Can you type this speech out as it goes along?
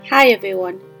Hi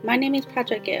everyone, my name is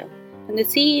Patrick Gill. I'm the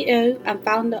CEO and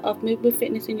founder of Movement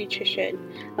Fitness and Nutrition,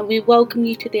 and we welcome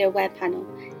you to the Aware Panel.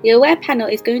 The Aware Panel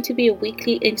is going to be a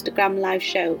weekly Instagram live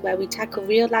show where we tackle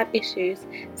real life issues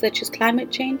such as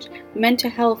climate change, mental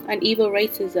health, and even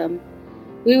racism.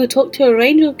 We will talk to a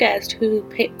range of guests who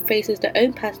faces their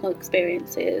own personal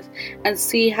experiences and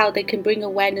see how they can bring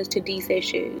awareness to these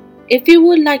issues. If you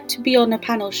would like to be on a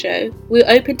panel show, we're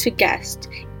open to guests.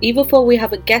 Even though we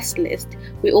have a guest list,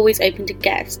 we're always open to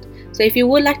guests. So if you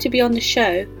would like to be on the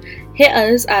show, hit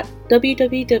us at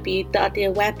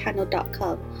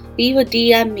www.theawarepanel.com or even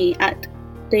DM me at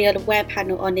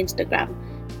theawarepanel on Instagram.